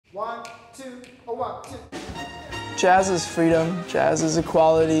1, 2, a 1, 2. Jazz is freedom, jazz is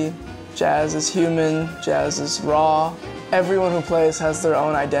equality, jazz is human, jazz is raw. Everyone who plays has their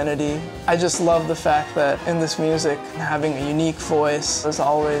own identity. I just love the fact that in this music, having a unique voice is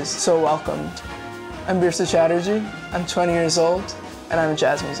always so welcomed. I'm Birsa Chatterjee, I'm 20 years old, and I'm a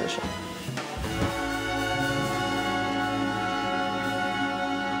jazz musician.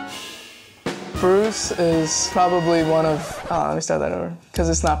 Bruce is probably one of, let me start that over, because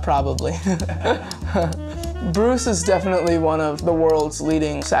it's not probably. Bruce is definitely one of the world's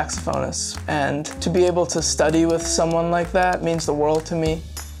leading saxophonists, and to be able to study with someone like that means the world to me.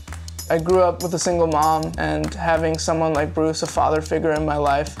 I grew up with a single mom, and having someone like Bruce, a father figure in my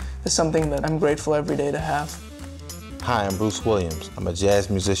life, is something that I'm grateful every day to have. Hi, I'm Bruce Williams. I'm a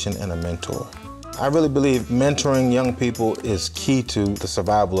jazz musician and a mentor. I really believe mentoring young people is key to the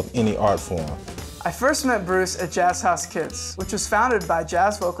survival of any art form. I first met Bruce at Jazz House Kids, which was founded by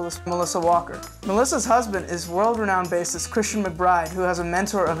jazz vocalist Melissa Walker. Melissa's husband is world-renowned bassist Christian McBride, who has a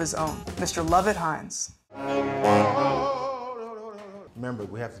mentor of his own, Mr. Lovett Hines. Remember,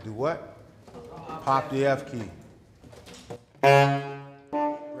 we have to do what? Pop the F key.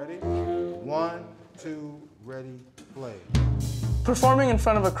 Ready? 1, 2, ready, play. Performing in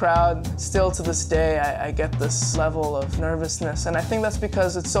front of a crowd, still to this day, I get this level of nervousness, and I think that's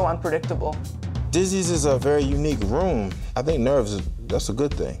because it's so unpredictable. Dizzy's is a very unique room. I think nerves, that's a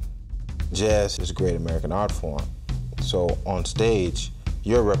good thing. Jazz is a great American art form, so on stage,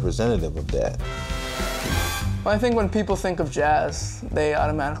 you're a representative of that. Well, I think when people think of jazz, they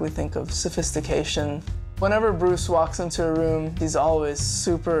automatically think of sophistication. Whenever Bruce walks into a room, he's always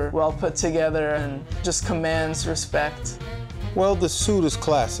super well put together and just commands respect. Well, the suit is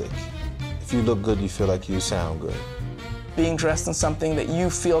classic. If you look good, you feel like you sound good. Being dressed in something that you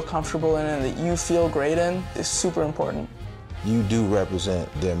feel comfortable in and that you feel great in is super important. You do represent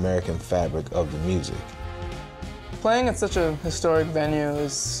the American fabric of the music. Playing at such a historic venue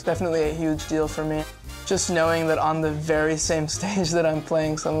is definitely a huge deal for me. Just knowing that on the very same stage that I'm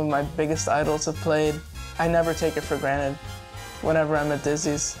playing, some of my biggest idols have played, I never take it for granted. Whenever I'm at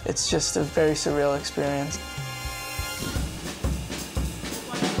Dizzy's, it's just a very surreal experience.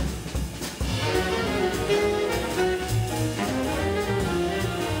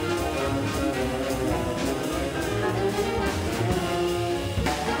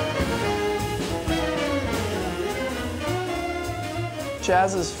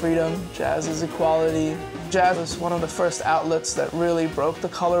 Jazz is freedom, jazz is equality. Jazz was one of the first outlets that really broke the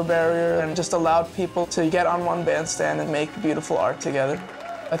color barrier and just allowed people to get on one bandstand and make beautiful art together.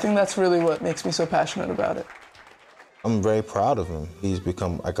 I think that's really what makes me so passionate about it. I'm very proud of him. He's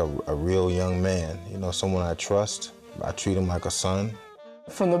become like a real young man, you know, someone I trust. I treat him like a son.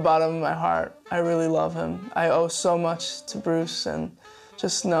 From the bottom of my heart, I really love him. I owe so much to Bruce, and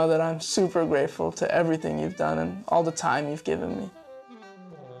just know that I'm super grateful to everything you've done and all the time you've given me.